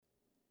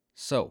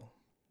So,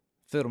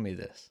 fiddle me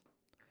this.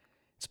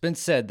 It's been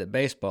said that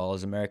baseball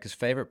is America's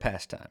favorite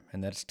pastime,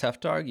 and that it's tough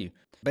to argue.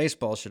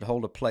 Baseball should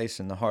hold a place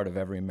in the heart of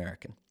every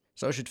American.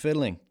 So should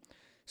fiddling.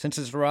 Since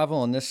its arrival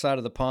on this side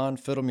of the pond,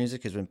 fiddle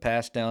music has been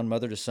passed down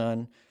mother to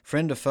son,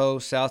 friend to foe,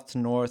 south to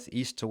north,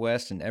 east to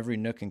west, and every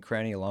nook and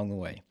cranny along the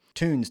way.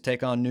 Tunes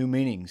take on new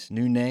meanings,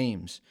 new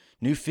names,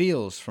 new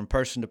feels from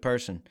person to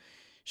person.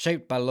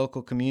 Shaped by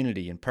local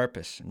community and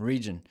purpose and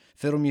region,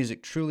 fiddle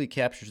music truly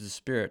captures the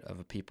spirit of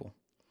a people.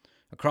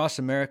 Across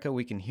America,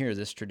 we can hear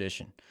this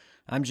tradition.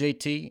 I'm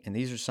JT, and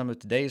these are some of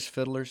today's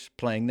fiddlers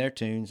playing their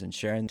tunes and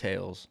sharing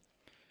tales.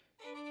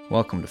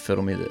 Welcome to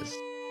Fiddle Me This.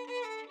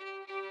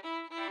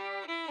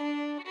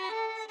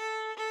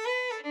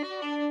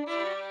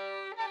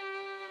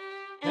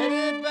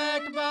 Headed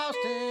back to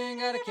Boston,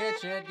 gotta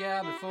catch that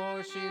gal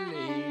before she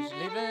leaves.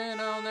 Leaving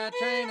on that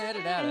train,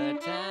 headed out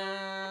of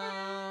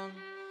town.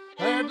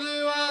 Her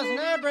blue eyes and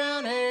her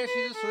brown hair,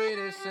 she's the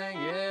sweetest thing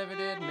you ever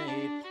did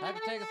meet. I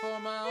could take her for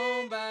my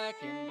own back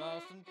in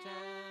Boston town.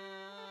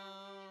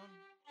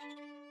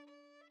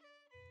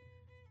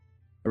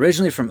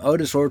 Originally from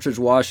Otis Orchards,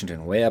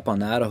 Washington, way up on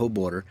the Idaho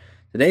border,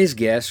 today's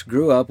guest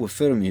grew up with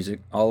fiddle music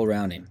all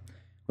around him.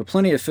 With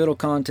plenty of fiddle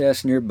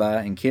contests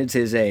nearby and kids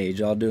his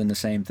age all doing the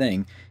same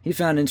thing, he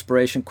found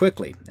inspiration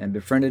quickly and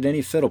befriended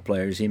any fiddle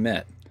players he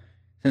met.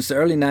 Since the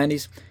early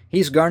 90s,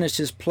 he's garnished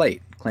his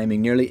plate,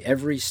 claiming nearly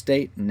every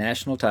state and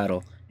national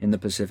title in the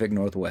Pacific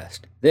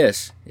Northwest.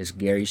 This is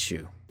Gary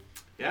Shue.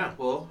 Yeah,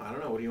 well, I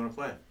don't know. What do you want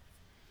to play?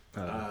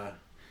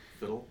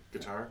 Fiddle?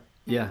 Guitar?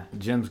 Yeah,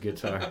 Jim's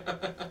guitar.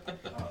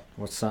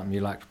 What's something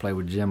you like to play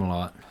with Jim a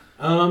lot?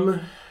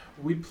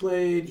 We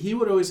played... He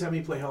would always have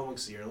me play Hell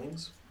Amongst the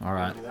Yearlings. All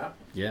right. Do that?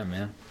 Yeah,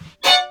 man.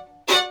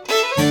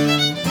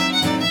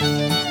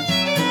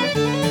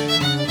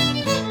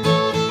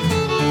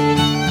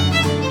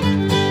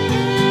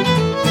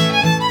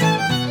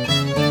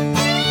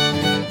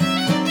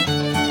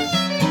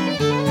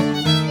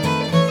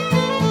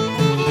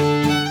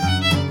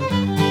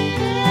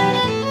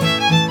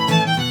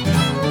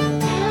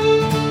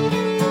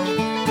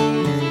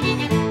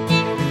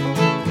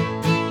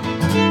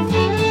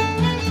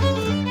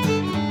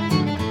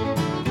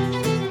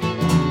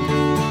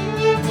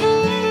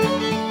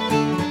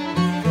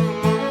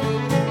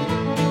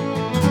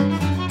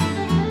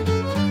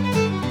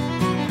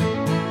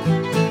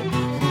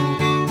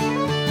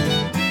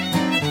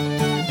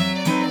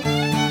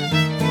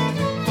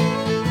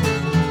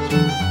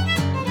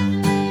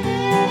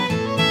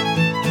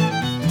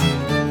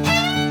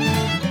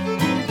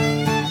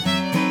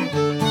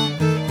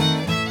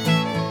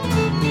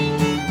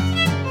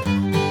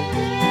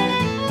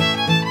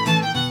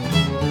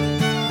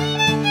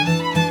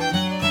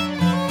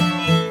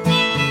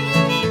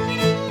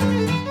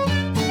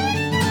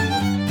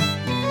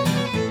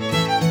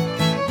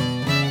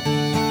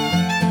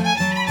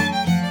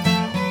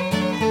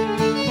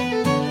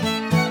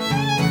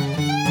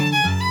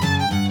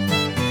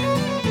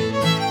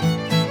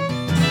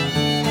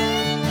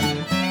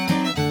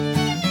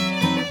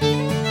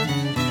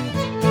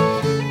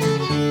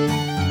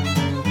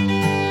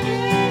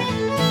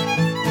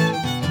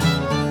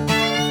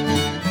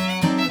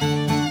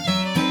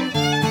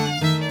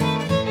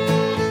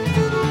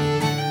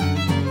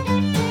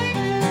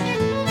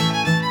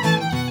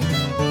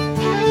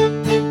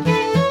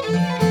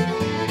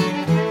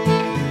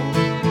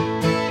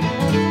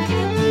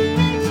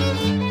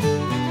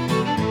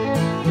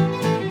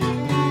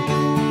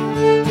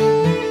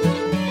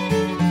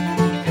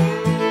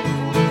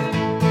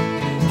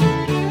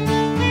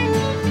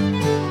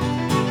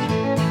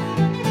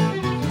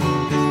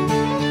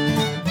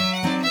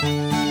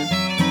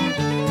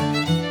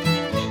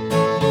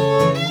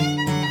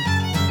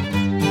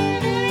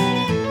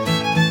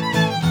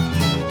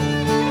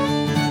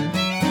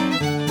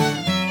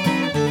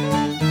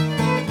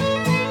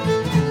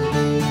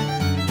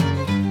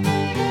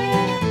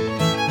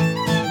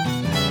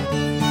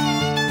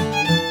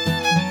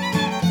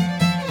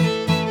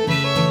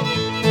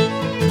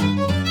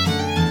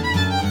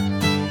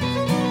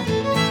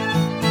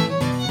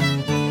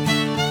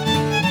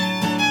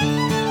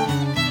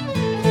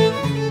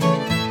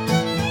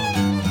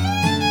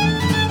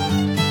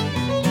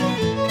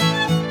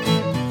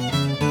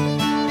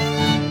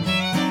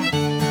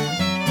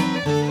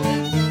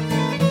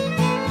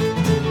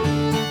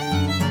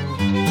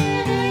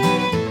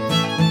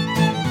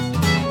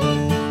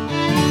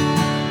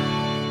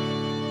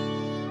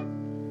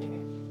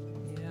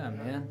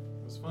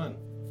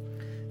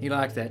 You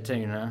like that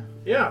tune, huh?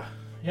 Yeah.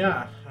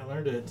 I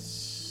learned it.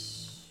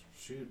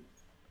 Shoot,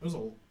 it was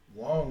a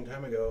long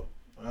time ago.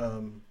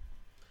 I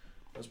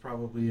was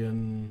probably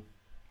in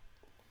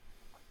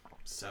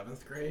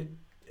 7th grade,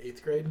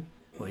 8th grade.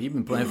 Well, you've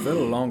been playing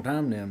fiddle a long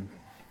time then.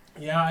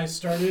 Yeah, I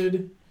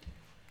started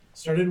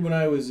when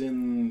I was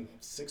in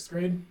 6th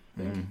grade,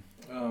 I think.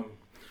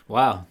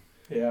 Wow.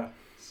 Yeah,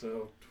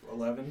 so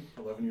 11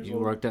 years You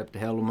old. worked up to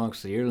Hell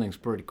Amongst the Yearlings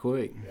pretty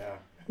quick.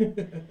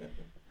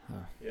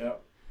 Yeah.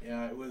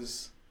 Yeah, it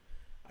was...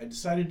 I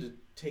decided to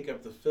take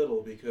up the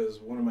fiddle because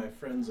one of my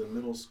friends in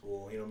middle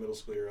school, middle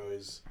school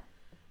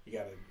you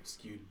got a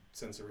skewed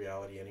sense of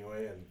reality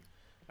anyway, and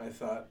I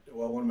thought,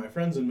 well, one of my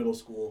friends in middle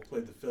school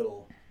played the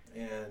fiddle,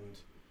 and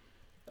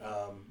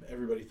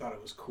everybody thought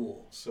it was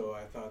cool, so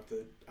I thought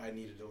that I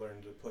needed to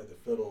learn to play the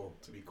fiddle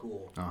to be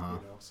cool,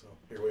 so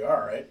here we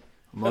are, right?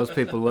 Most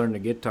people learn the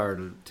guitar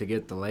to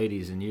get the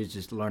ladies, and you're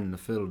just learning the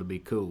fiddle to be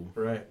cool.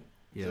 Right,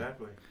 yeah.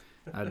 Exactly.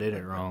 I did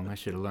it wrong. I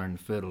should have learned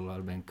the fiddle. I'd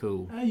have been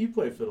cool. You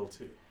play fiddle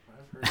too.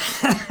 I've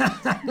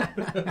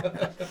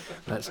heard.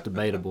 That's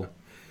debatable.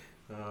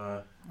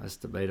 That's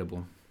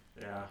debatable.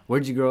 Yeah.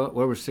 Where'd you grow up?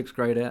 Where was 6th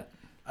grade at?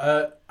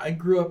 I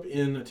grew up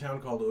in a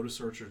town called Otis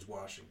Orchards,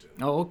 Washington.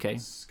 Oh, okay.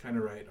 It's kind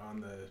of right on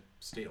the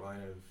state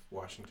line of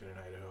Washington and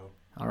Idaho.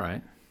 All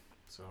right.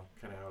 So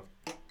kind of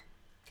out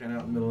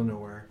in the middle of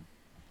nowhere.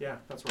 Yeah,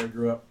 that's where I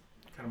grew up.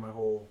 Kind of my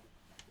whole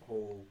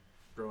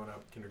growing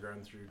up,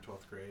 kindergarten through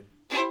 12th grade.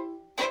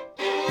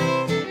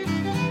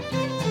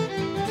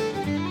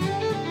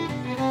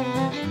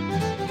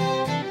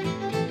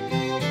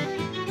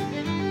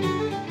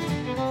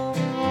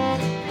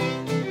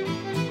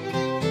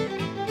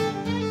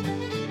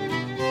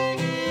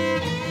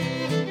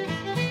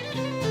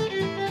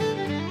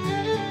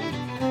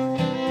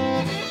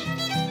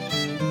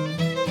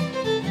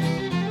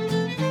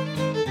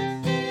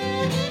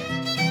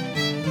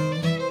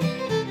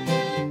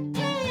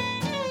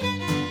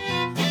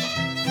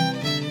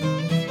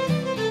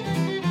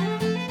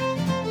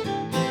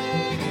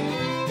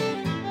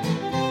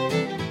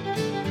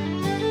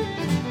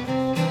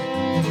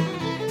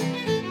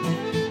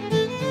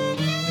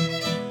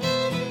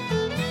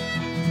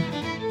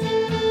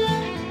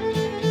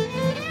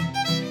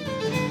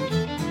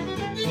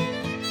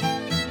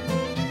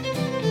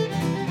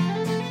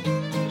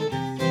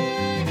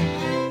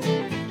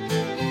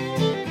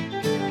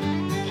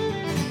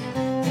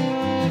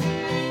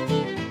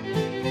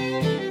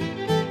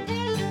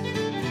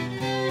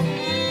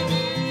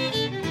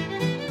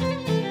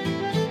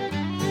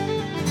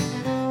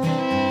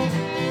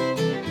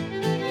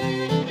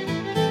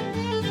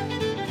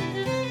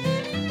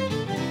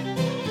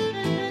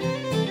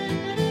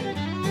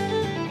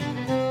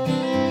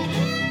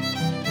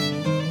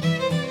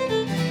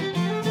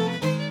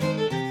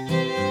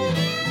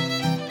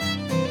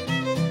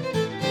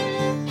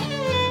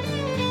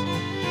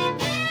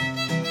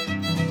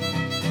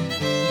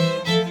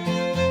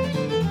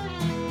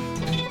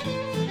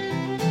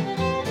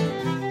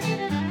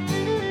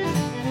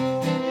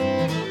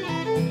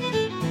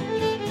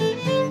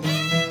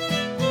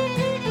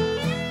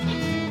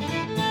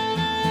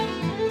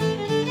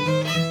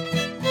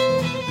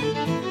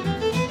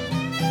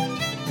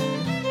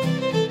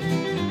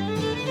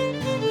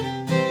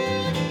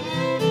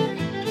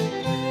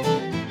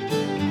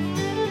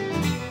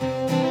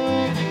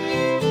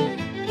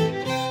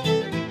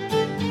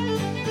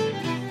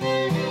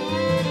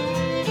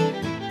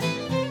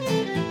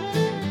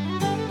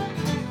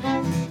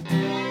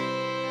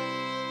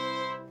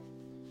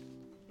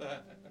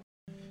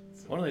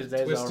 One of these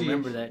days I'll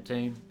remember that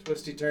tune.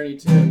 Twisty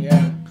turny tune,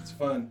 yeah, it's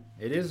fun.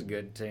 It is a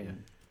good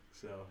tune.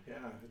 So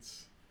yeah,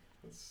 it's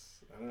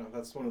I don't know.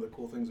 That's one of the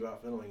cool things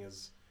about fiddling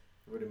is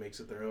everybody makes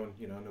it their own.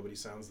 Nobody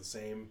sounds the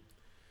same.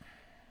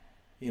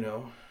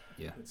 Yeah.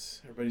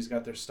 It's everybody's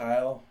got their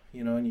style.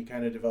 And you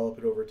kind of develop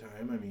it over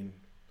time. I mean,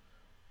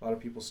 a lot of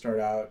people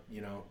start out,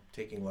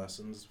 taking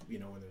lessons,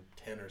 when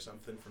they're 10 or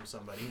something from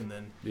somebody, and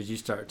then. Did you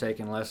start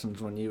taking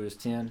lessons when you was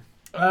 10?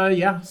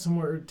 Yeah,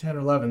 somewhere 10 or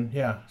 11,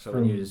 yeah. So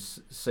when you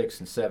was 6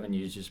 and 7,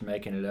 you was just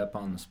making it up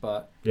on the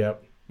spot?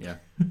 Yep. Yeah.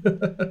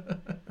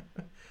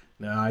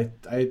 No, I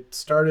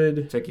started...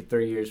 It took you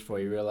 3 years before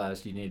you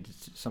realized you needed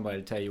somebody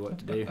to tell you what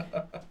to do.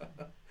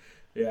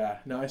 Yeah.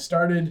 No, I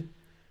started...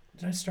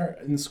 Did I start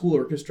in the school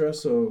orchestra?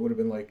 So it would have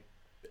been like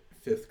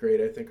 5th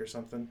grade, I think, or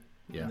something.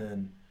 Yeah.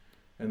 And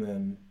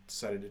then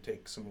decided to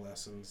take some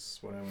lessons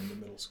when I went to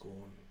middle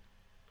school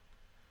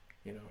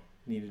and,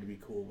 needed to be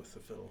cool with the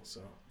fiddle,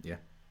 so... Yeah.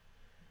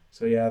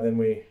 So yeah, then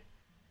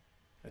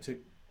I took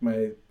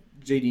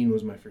J. Dean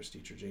was my first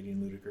teacher, J. Dean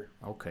Ludiker.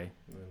 Okay.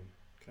 And then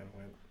kind of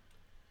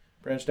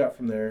branched out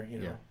from there,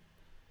 Yeah.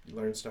 You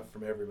learn stuff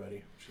from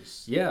everybody, which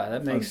is yeah,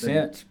 that makes thing.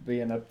 sense.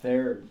 Being up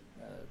there,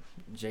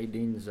 J.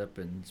 Dean's up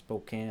in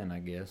Spokane, I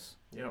guess.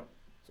 Yep.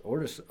 So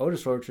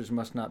Otis Orchards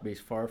must not be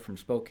far from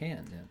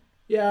Spokane then.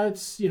 Yeah,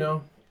 it's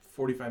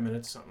 45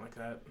 minutes, something like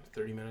that,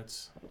 30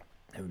 minutes.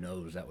 Who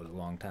knows? That was a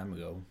long time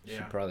ago. Yeah.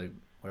 She probably.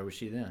 Where was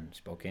she then?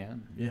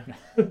 Spokane? Yeah.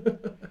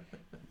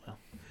 Well,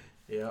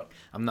 yeah.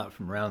 I'm not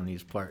from around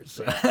these parts.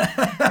 So.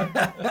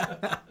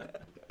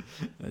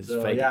 It's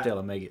So, fake yeah. it till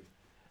I make it.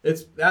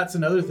 That's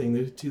another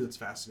thing too that's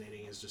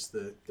fascinating is just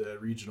the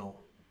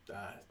regional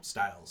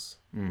styles,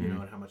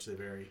 Mm-hmm. and how much they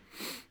vary.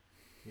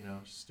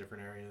 Just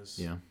different areas.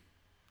 Yeah.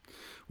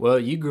 Well,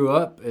 you grew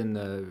up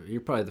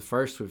you're probably the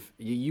first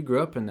you grew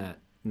up in that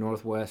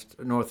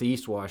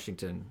northeast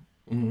Washington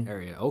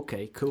area.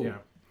 Okay, cool. Yeah.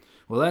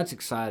 Well, that's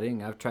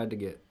exciting. I've tried to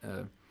get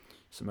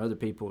some other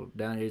people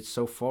down here.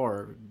 So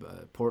far,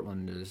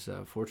 Portland is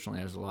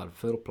fortunately has a lot of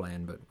fiddle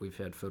playing, but we've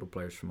had fiddle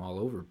players from all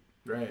over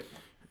Right.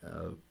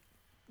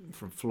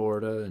 From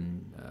Florida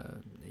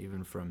and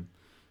even from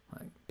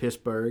like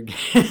Pittsburgh.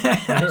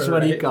 That's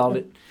what he called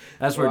it.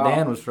 That's where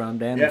Dan was from.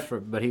 Was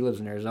from, but he lives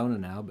in Arizona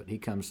now. But he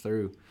comes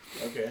through.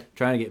 Okay.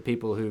 Trying to get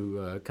people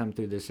who come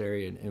through this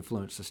area and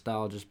influence the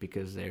style just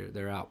because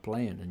they're out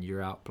playing and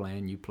you're out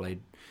playing. You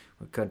played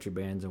with country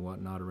bands and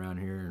whatnot around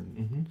here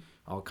and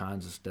all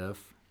kinds of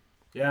stuff.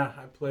 Yeah,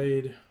 I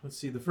played. Let's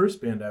see. The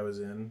first band I was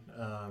in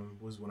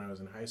was when I was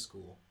in high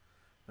school.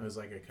 I was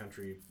like a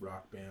country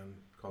rock band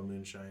called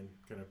Moonshine.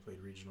 Kind of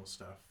played regional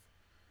stuff,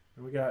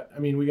 and we got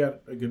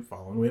a good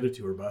following. We had a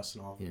tour bus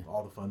and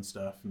all the fun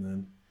stuff,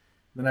 and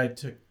then I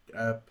took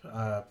up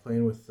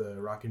playing with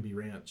the Rockin' Bee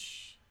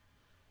Ranch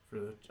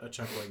for a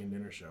Chuck Wagon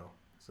dinner show.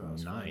 So that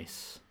was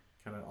nice.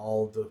 Kind of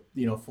all the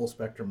full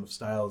spectrum of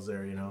styles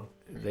there.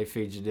 They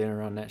feed you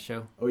dinner on that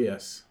show? Oh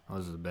yes.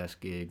 Those are the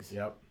best gigs.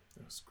 Yep,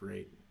 it was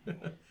great. I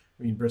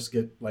mean,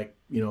 brisket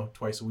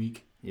twice a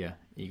week. Yeah,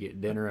 you get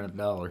dinner and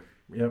 $1.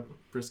 Yep,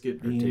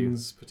 brisket,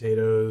 beans,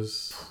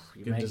 potatoes.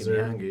 You're good making dessert.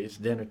 me hungry. It's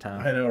dinner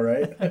time. I know,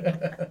 right?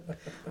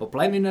 Well,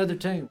 play me another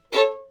tune.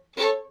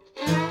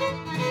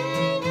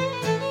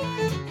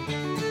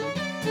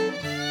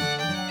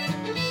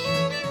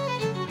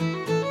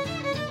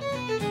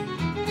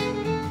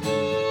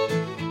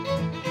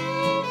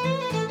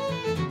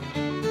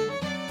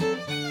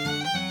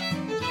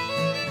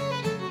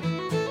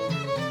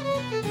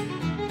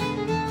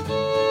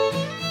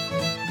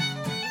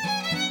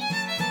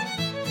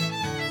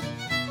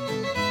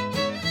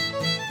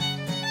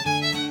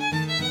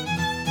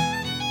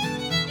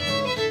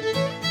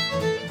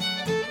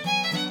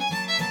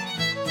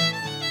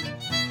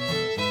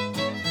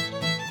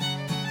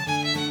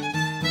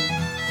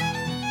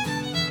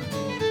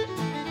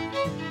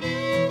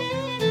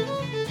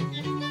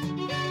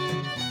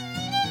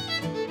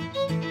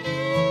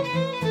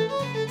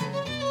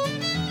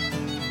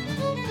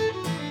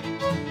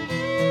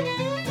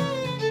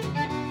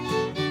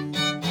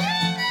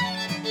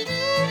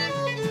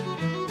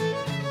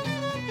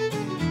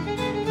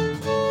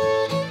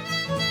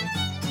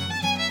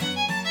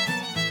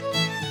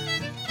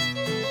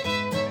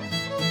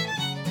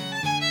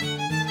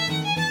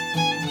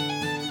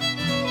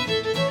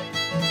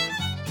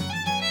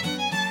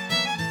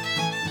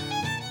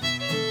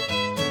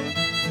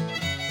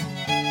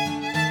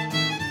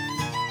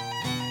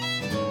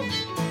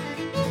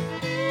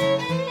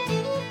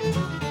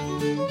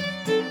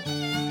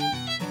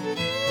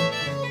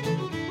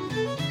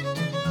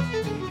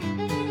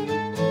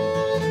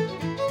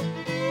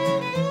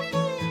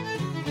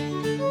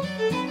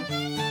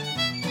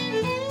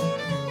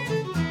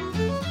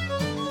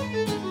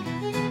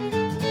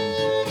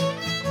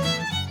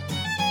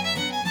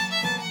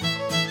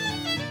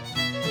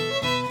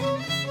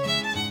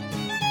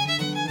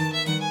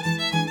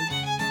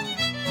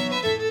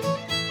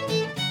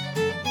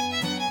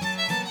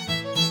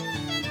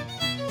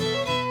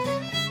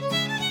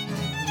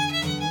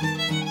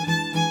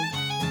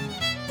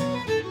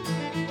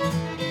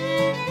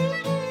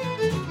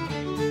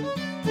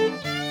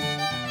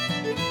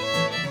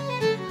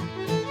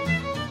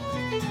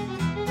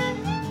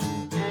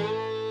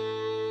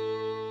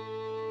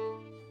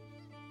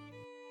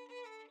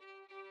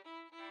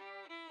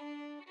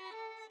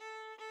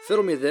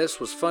 Fiddle Me This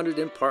was funded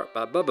in part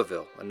by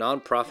Bubbaville, a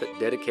nonprofit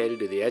dedicated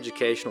to the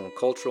educational and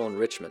cultural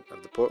enrichment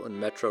of the Portland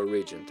metro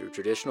region through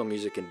traditional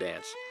music and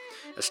dance.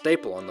 A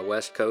staple on the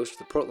West Coast,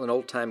 the Portland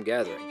Old Time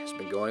Gathering has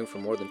been going for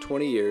more than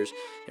 20 years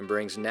and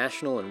brings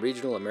national and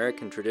regional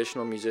American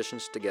traditional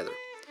musicians together.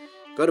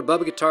 Go to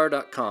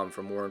BubbaGuitar.com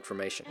for more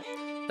information.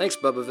 Thanks,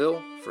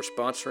 Bubbaville, for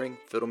sponsoring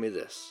Fiddle Me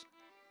This.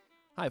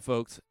 Hi,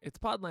 folks. It's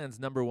Podland's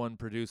 #1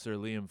 producer,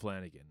 Liam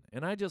Flanagan,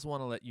 and I just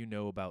want to let you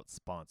know about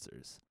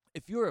sponsors.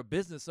 If you're a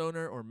business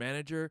owner or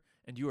manager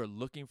and you are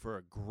looking for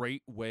a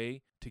great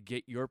way to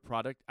get your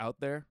product out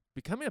there,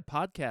 becoming a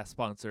podcast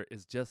sponsor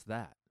is just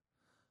that.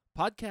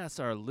 Podcasts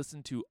are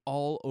listened to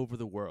all over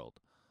the world.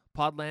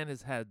 Podland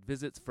has had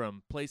visits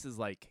from places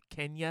like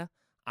Kenya,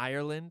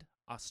 Ireland,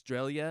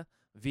 Australia,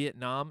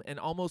 Vietnam, and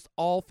almost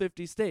all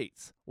 50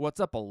 states. What's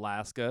up,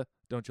 Alaska?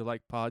 Don't you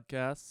like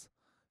podcasts?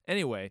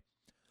 Anyway,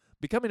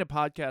 becoming a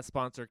podcast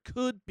sponsor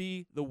could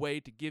be the way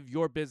to give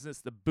your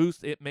business the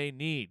boost it may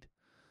need.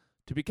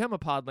 To become a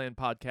Podland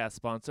podcast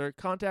sponsor,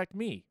 contact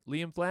me,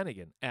 Liam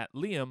Flanagan, at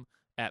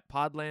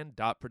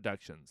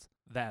liam@podland.productions.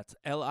 That's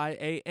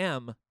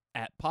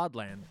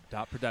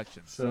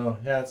LIAM@podland.productions. So,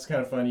 yeah, it's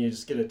kind of fun. You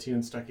just get a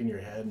tune stuck in your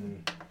head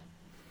and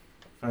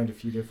find a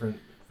few different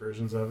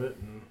versions of it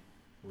and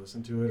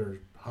listen to it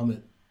or hum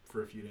it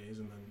for a few days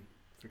and then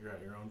figure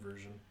out your own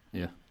version.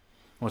 Yeah.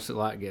 What's it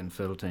like getting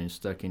fiddle tunes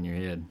stuck in your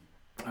head?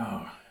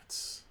 Oh,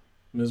 it's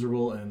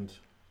miserable and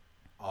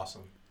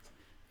awesome.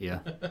 Yeah.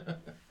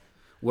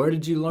 Where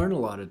did you learn a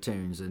lot of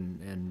tunes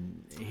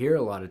and hear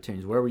a lot of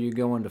tunes? Where were you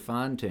going to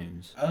find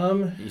tunes?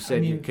 You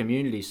said your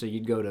community, so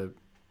you'd go to,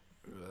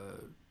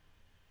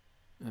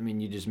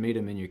 you just meet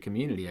them in your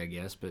community, I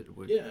guess, but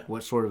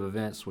what sort of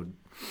events would...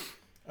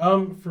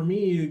 For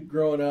me,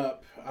 growing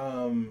up,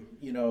 I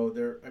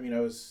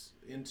was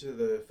into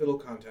the fiddle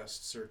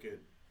contest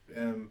circuit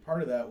And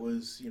part of that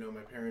was,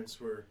 my parents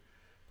were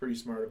pretty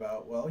smart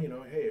about, well,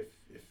 hey,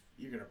 if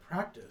you're going to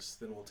practice,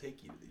 then we'll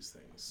take you to these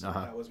things. So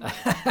that was my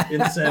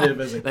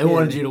incentive as a kid. They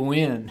wanted you to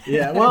win.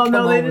 Yeah, well,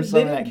 no, they didn't.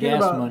 They didn't care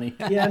gas about money.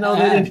 Yeah, no,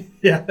 they didn't.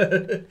 Yeah,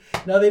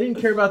 no, they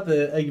didn't care about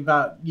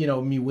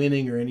me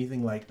winning or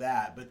anything like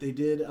that. But they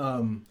did.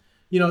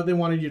 They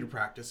wanted you to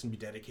practice and be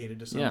dedicated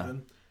to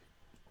something.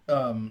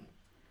 Yeah.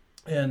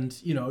 And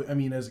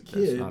as a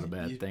kid, that's not a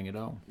bad thing at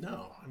all.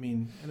 No,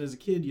 and as a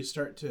kid, you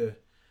start to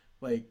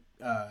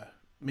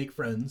make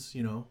friends,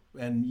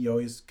 and you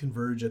always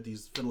converge at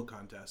these fiddle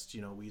contests.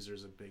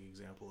 Weezer's a big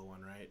example of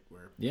one, right?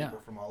 Where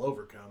people from all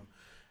over come.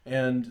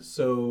 And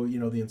so,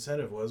 the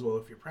incentive was, well,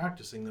 if you're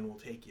practicing, then we'll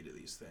take you to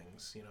these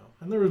things,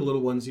 And there were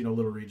little ones,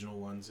 little regional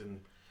ones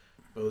in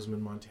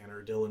Bozeman, Montana,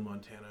 or Dillon,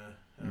 Montana.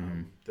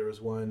 There was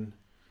one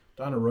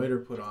Donna Reuter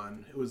put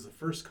on. It was the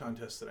first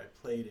contest that I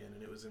played in,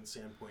 and it was in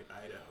Sandpoint,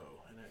 Idaho.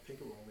 And I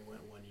think it only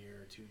went 1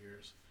 year or 2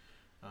 years.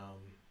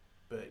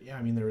 But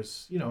yeah, there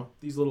was,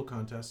 these little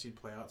contests you'd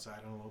play outside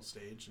on a little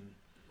stage. And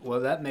well,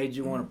 that made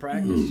you want to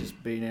practice,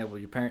 just being able,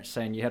 your parents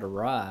saying you had a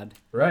ride.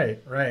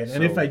 Right. So,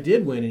 and if I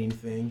did win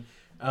anything,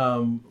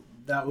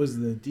 that was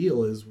the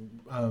deal is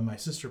my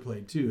sister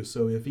played too.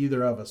 So if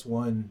either of us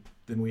won,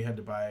 then we had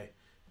to buy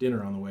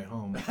dinner on the way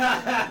home.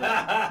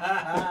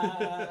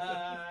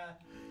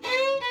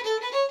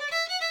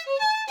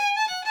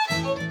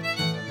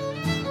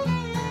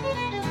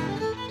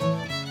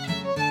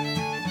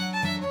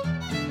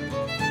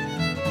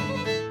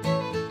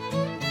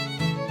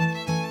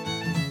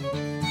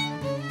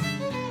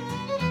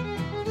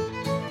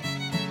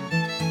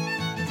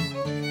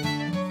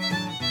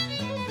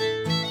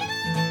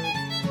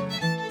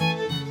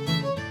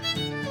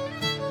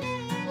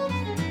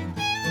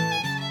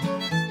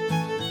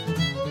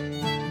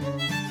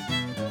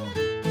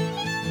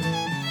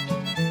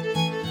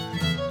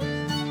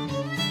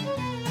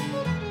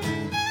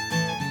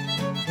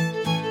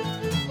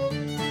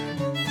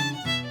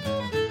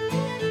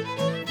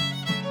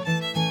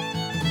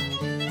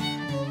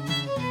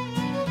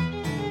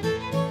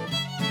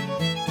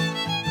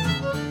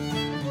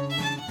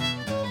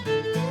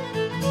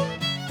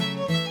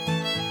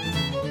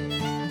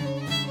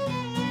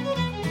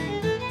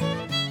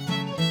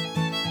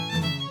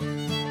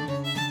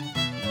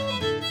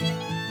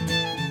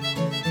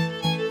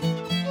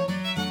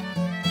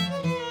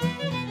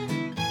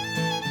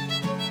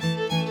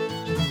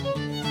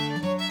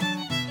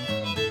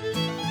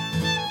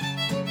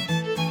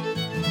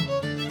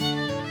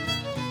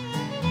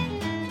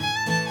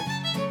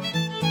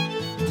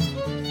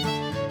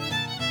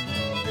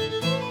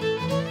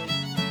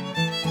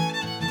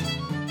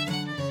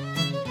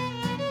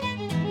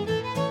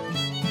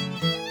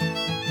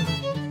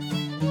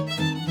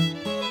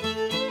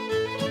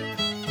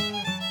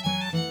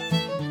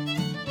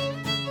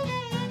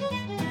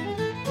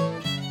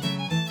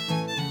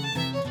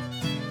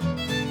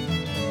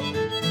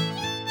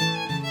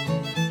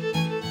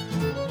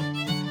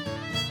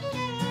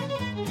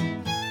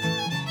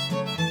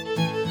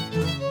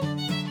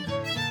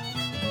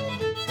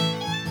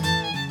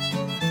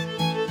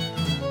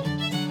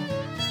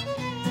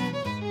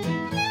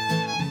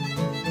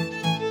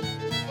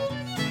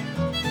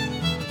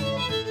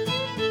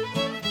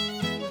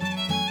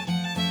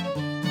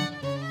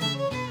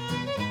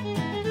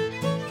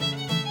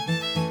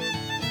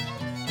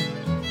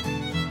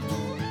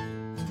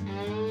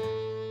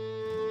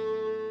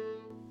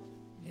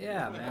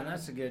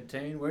 That's a good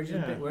tune. Where'd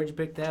you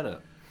pick that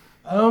up?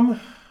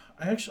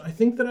 I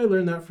think that I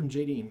learned that from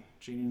J.D.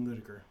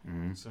 Ludiker.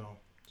 Mm-hmm. So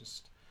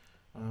just,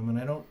 and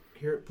I don't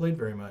hear it played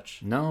very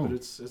much. No, but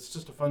it's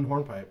just a fun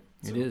hornpipe.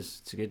 So, it is.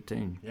 It's a good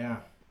tune. Yeah.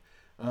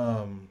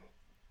 I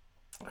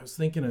was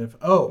thinking of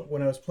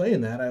when I was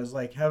playing that, I was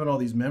like having all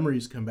these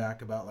memories come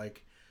back about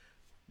like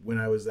when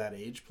I was that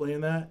age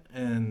playing that,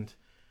 and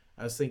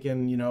I was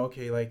thinking,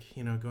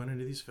 going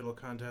into these fiddle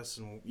contests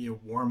and you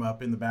warm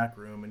up in the back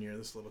room and you're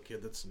this little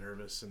kid that's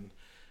nervous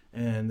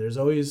and there's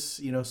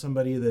always,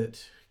 somebody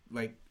that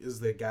like is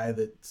the guy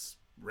that's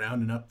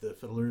rounding up the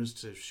fiddlers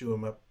to shoo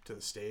them up to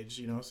the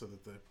stage, so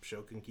that the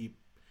show can keep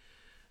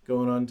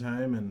going on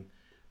time.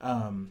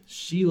 And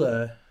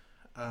Sheila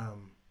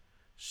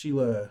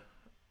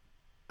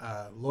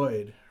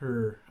Lloyd,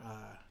 her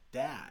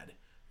dad,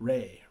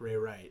 Ray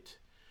Wright,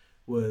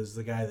 was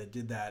the guy that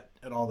did that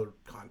at all the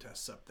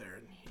contests up there.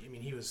 And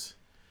he was,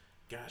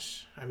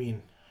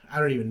 I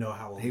don't even know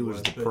how old he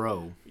was. The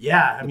pro.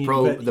 Yeah,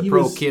 the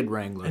pro kid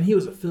wrangler. And he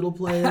was a fiddle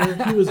player.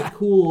 He was a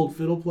cool old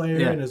fiddle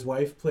player, and his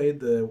wife played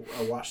the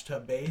wash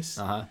tub bass.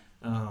 Uh-huh.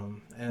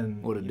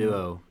 And what a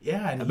duo.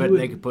 Yeah, and I bet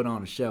they could put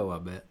on a show, I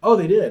bet. Oh,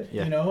 they did.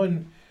 Yeah.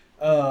 And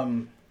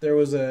there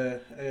was a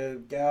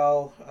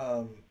gal,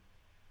 now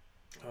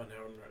I don't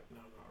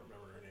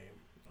remember her name.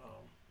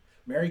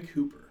 Mary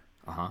Cooper.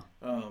 Uh-huh.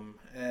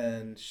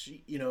 And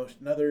she,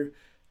 another,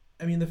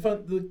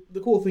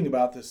 the cool thing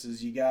about this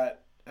is you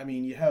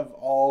have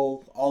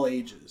all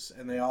ages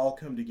and they all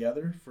come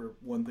together for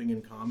one thing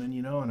in common,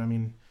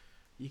 and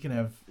you can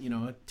have,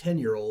 a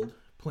 10-year-old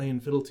playing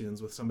fiddle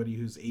tunes with somebody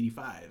who's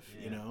 85,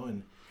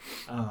 and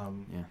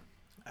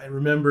I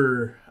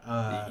remember,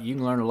 You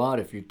can learn a lot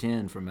if you're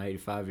 10 from an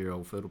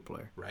 85-year-old fiddle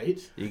player. right?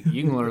 You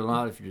can learn a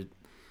lot if you're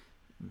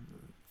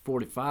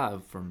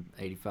 45 from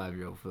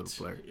 85-year-old fiddle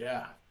player.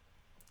 Yeah.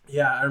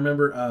 Yeah, I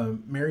remember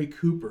Mary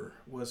Cooper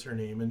was her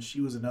name, and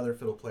she was another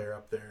fiddle player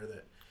up there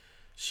that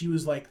she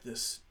was like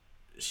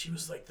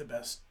the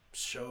best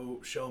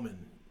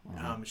showman.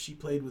 She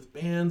played with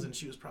bands, and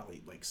she was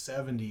probably like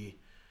 70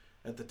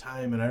 at the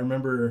time. And I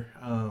remember,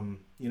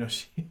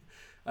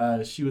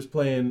 she was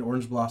playing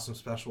Orange Blossom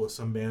Special with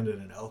some band at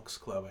an Elks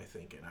Club, I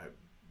think. And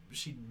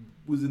she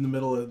was in the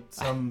middle of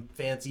some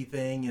fancy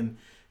thing, and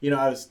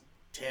I was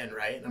 10,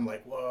 right? And I'm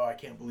like, whoa, I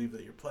can't believe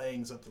that you're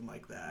playing something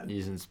like that.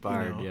 He's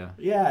inspired, yeah.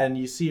 Yeah, and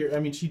you see her. I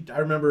mean, I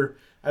remember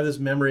I have this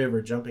memory of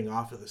her jumping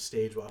off of the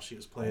stage while she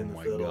was playing the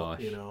fiddle.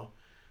 Gosh.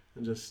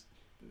 And just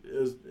it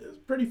was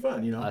pretty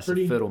fun, That's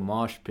pretty a fiddle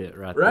mosh pit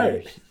right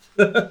right.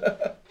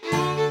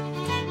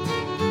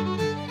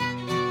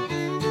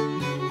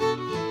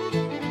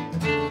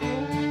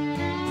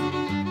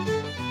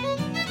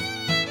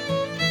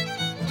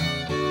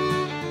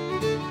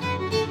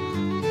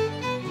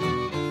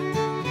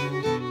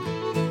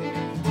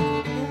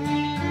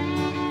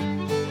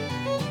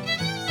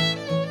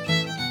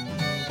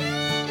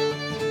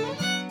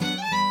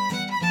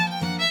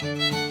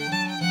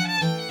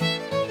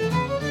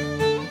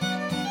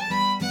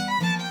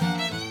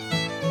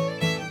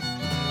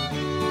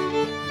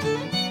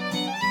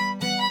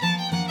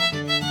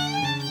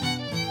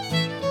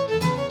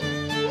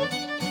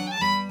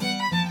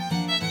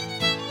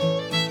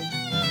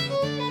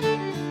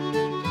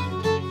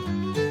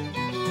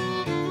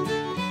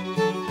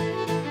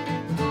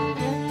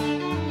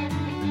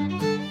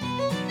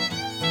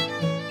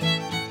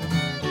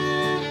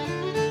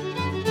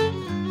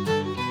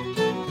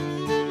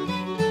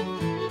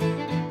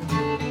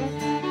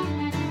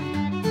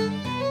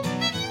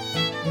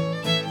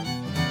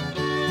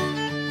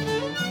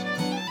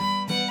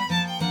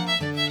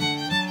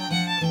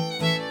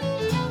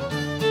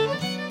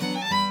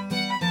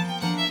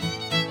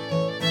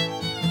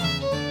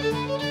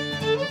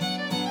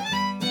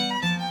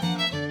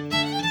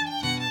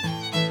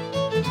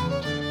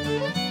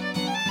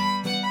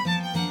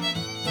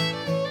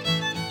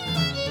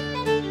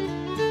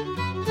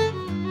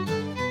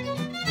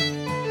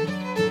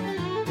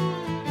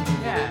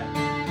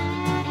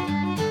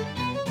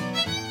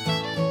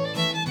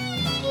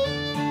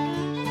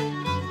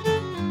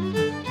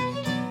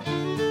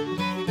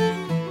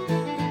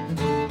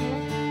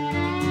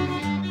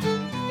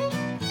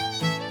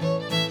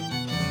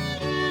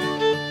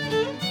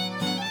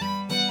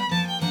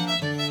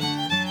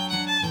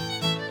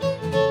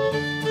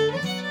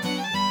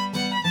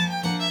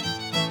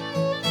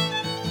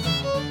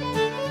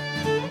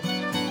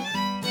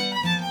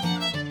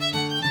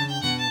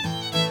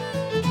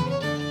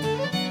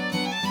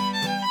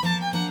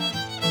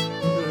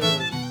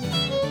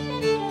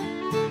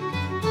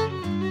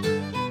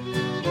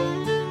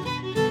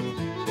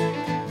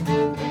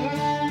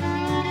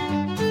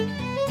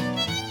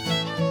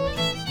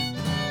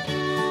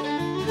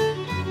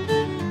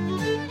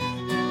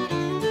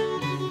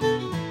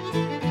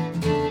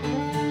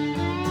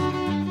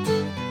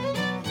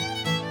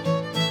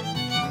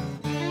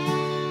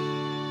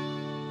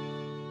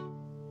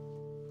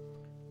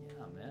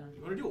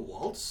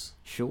 Waltz?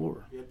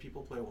 Sure. You had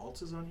people play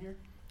waltzes on here?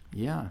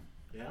 Yeah.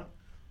 Yeah?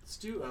 Let's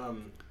do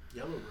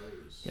Yellow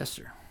Rose. Yes,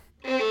 sir.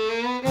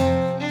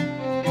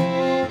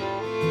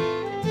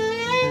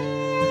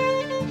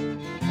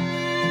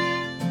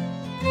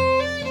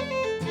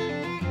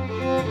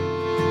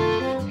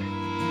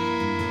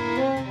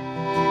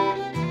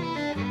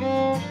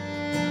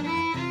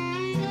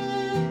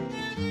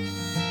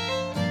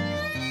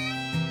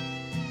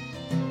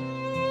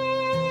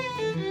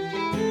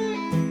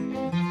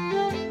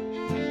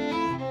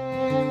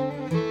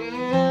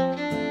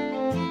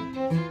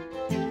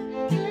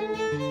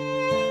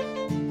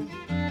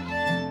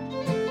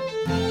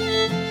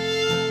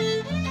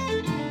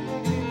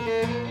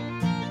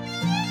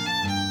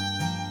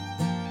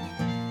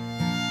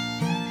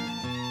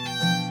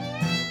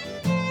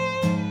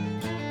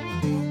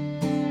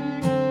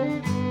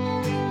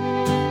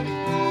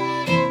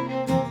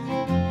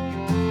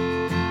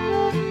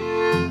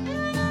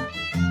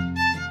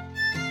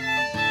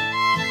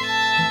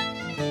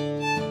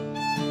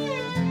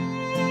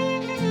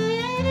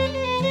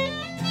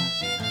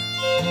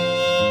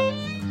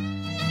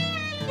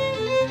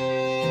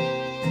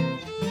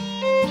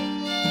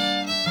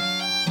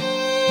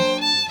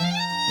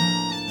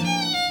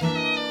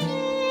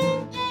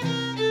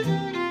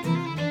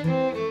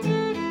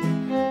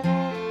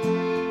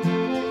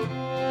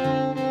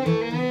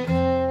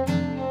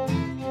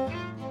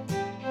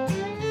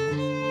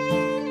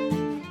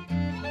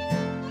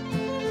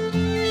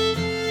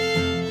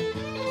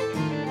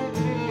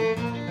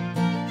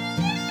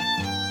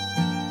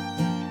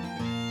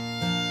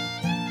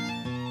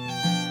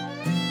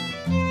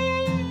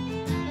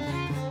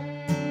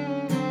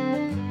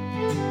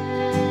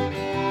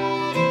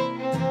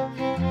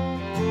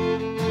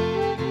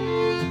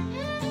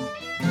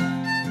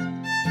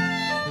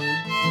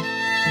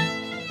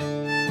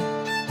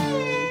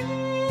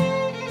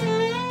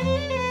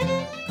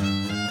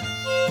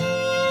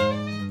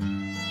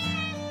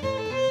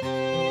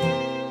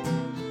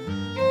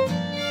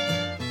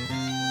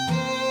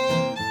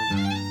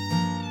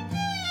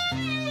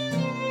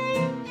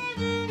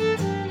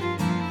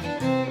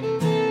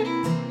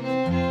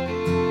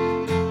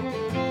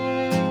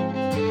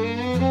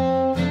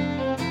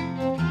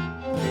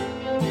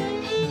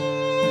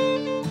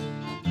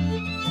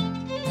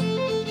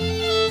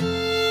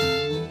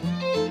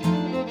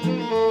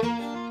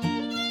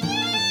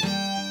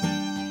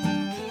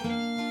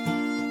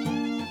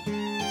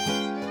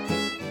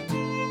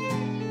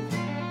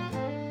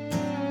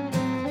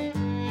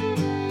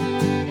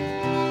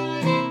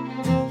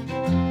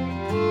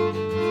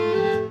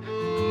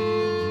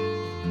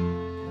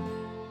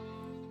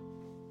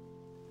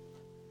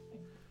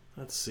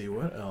 Let's see,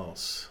 what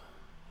else?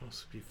 What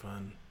else would be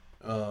fun?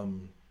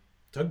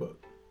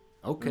 Tugboat.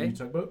 Okay. Remember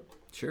Tugboat?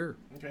 Sure.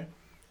 Okay.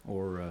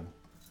 Or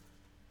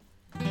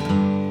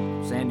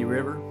Sandy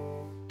River.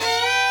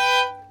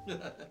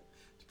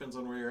 Depends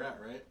on where you're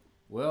at, right?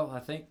 Well, I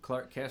think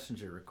Clark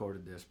Kessinger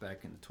recorded this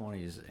back in the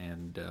 20s,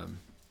 and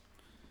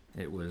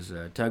it was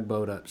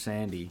Tugboat Up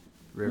Sandy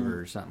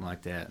River or something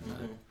like that.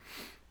 And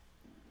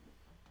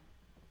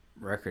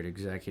record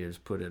executives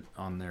put it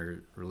on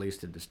there,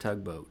 released it as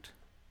Tugboat,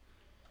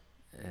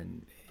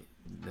 and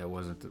that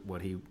wasn't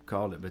what he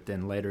called it. But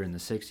then later in the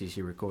 60s,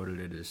 he recorded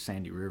it as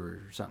Sandy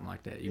River or something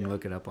like that. You can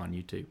look it up on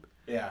YouTube.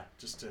 Yeah,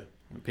 just to...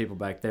 People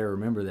back there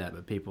remember that,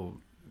 but people,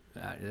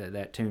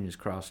 that tune has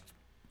crossed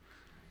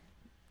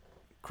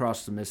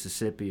the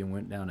Mississippi and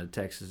went down to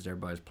Texas.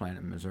 Everybody's playing it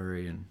in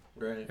Missouri, and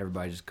Right.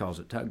 everybody just calls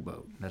it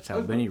Tugboat. That's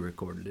how Benny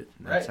recorded it.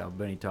 That's how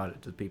Benny taught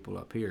it to the people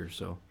up here.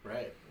 So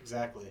Right,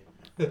 exactly.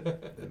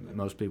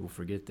 most people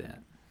forget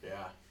that.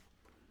 Yeah.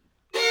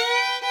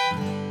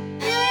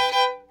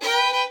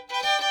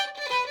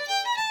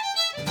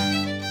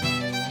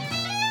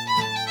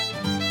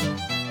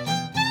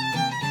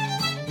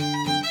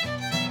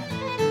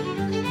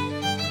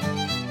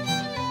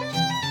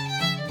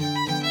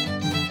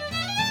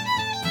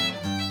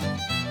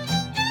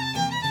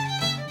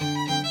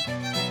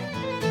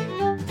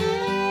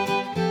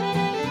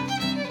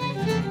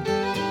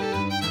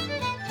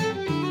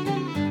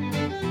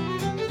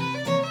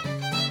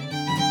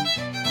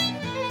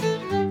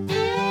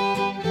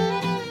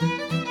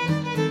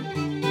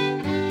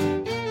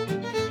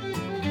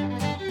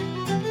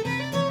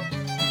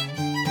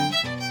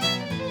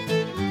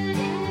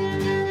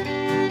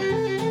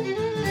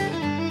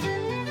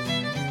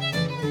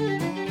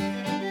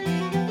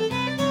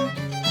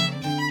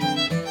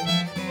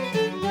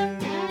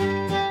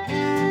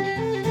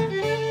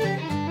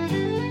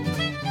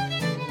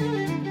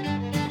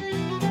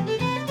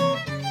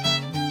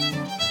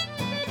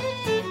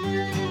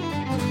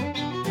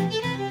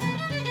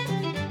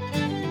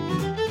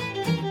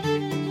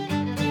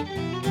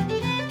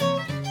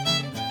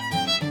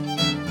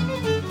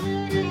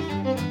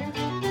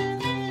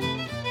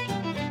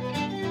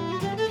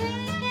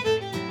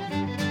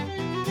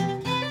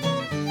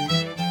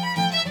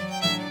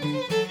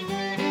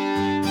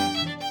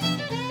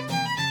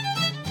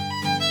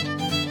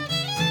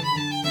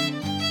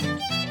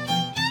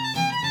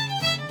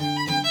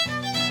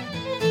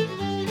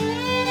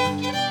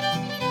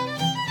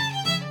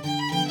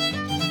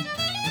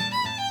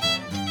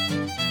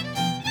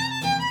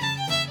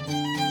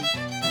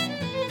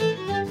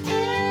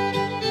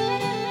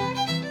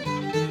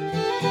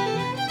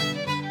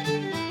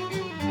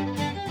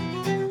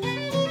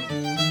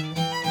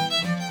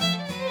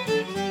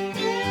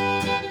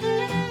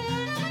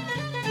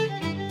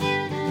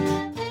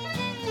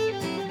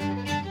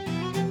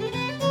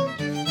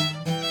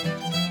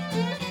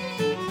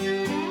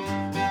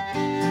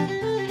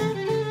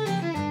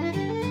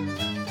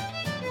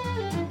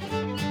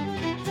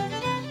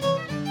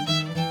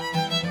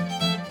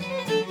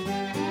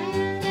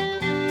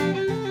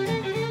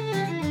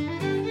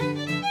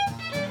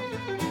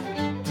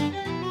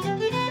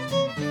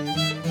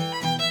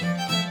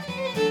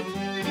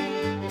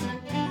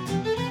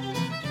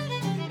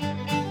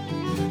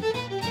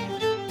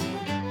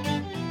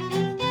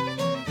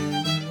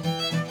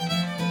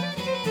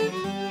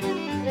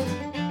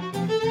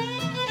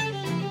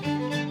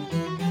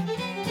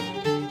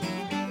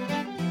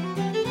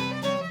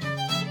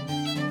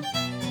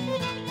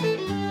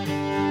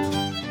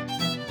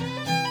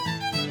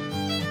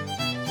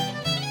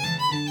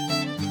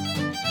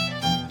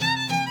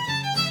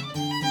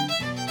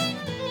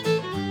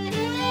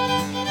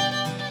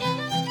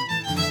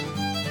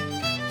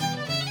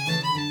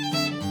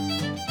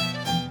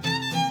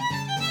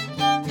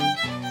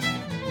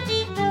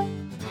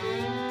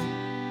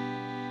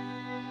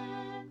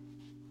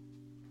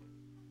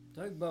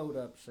 Tugboat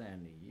Up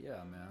Sandy.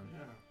 Yeah, man.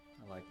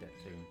 Yeah. I like that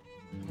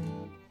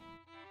tune.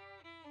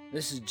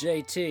 This is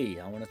JT.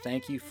 I want to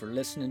thank you for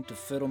listening to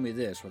Fiddle Me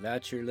This.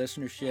 Without your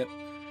listenership,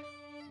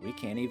 we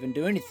can't even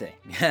do anything.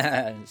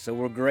 So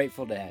we're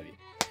grateful to have you.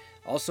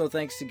 Also,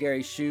 thanks to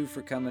Gary Shue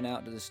for coming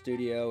out to the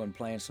studio and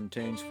playing some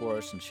tunes for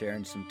us and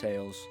sharing some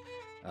tales.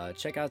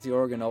 Check out the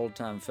Oregon Old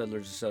Time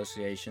Fiddlers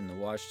Association, the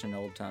Washington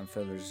Old Time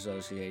Fiddlers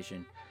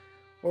Association,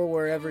 or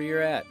wherever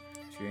you're at.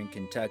 If you're in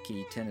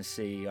Kentucky,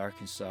 Tennessee,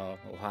 Arkansas,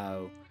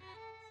 Ohio,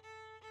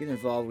 get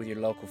involved with your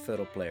local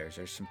fiddle players.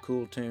 There's some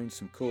cool tunes,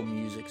 some cool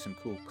music, some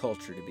cool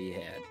culture to be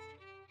had.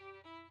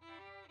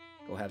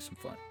 Go have some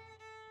fun.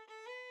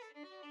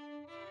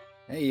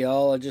 Hey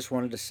y'all, I just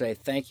wanted to say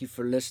thank you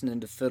for listening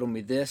to Fiddle Me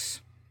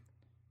This.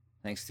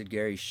 Thanks to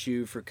Gary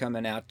Shue for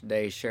coming out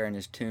today, sharing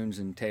his tunes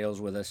and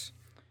tales with us.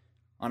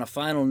 On a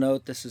final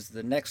note, this is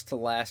the next to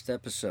last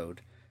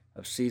episode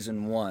of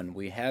Season 1.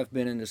 We have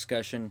been in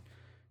discussion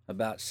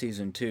about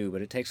Season 2,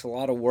 but it takes a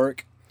lot of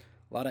work,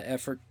 a lot of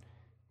effort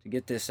to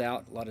get this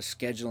out, a lot of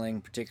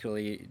scheduling,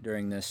 particularly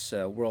during this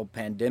world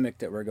pandemic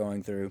that we're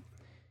going through.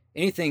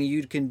 Anything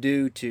you can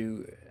do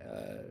to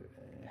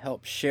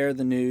help share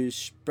the news,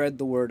 spread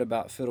the word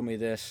about Fiddle Me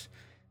This.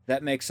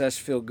 That makes us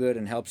feel good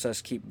and helps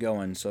us keep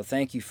going. So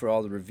thank you for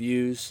all the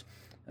reviews.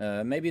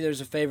 Maybe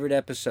there's a favorite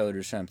episode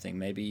or something.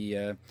 Maybe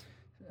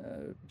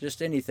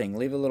just anything.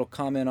 Leave a little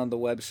comment on the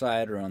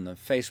website or on the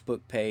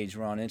Facebook page.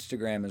 We're on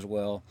Instagram as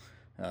well.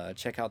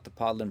 Check out the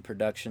Podland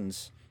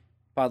Productions,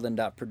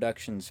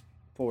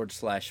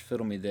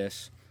 podland.productions/Fiddle Me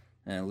This.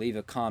 Leave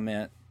a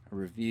comment, a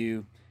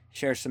review,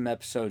 share some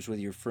episodes with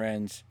your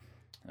friends.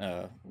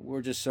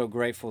 We're just so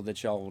grateful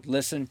that y'all would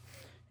listen.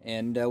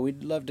 And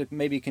we'd love to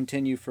maybe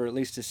continue for at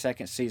least a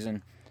second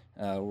season.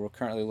 We're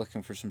currently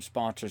looking for some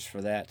sponsors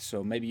for that.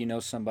 So maybe you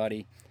know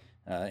somebody.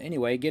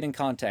 Anyway, get in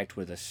contact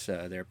with us.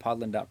 They're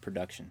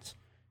podland.productions.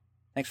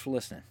 Thanks for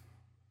listening.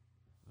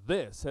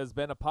 This has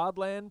been a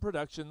Podland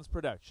Productions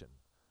production,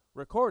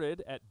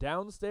 recorded at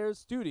Downstairs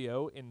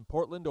Studio in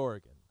Portland,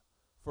 Oregon.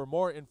 For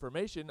more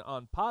information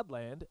on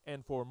Podland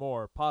and for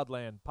more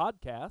Podland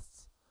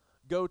podcasts,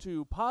 go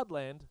to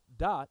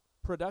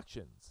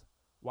podland.productions.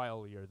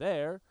 While you're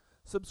there,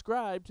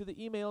 subscribe to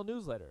the email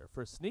newsletter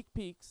for sneak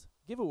peeks,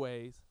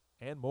 giveaways,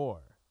 and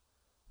more.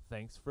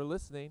 Thanks for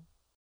listening.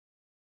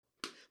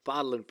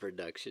 Podland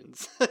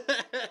Productions.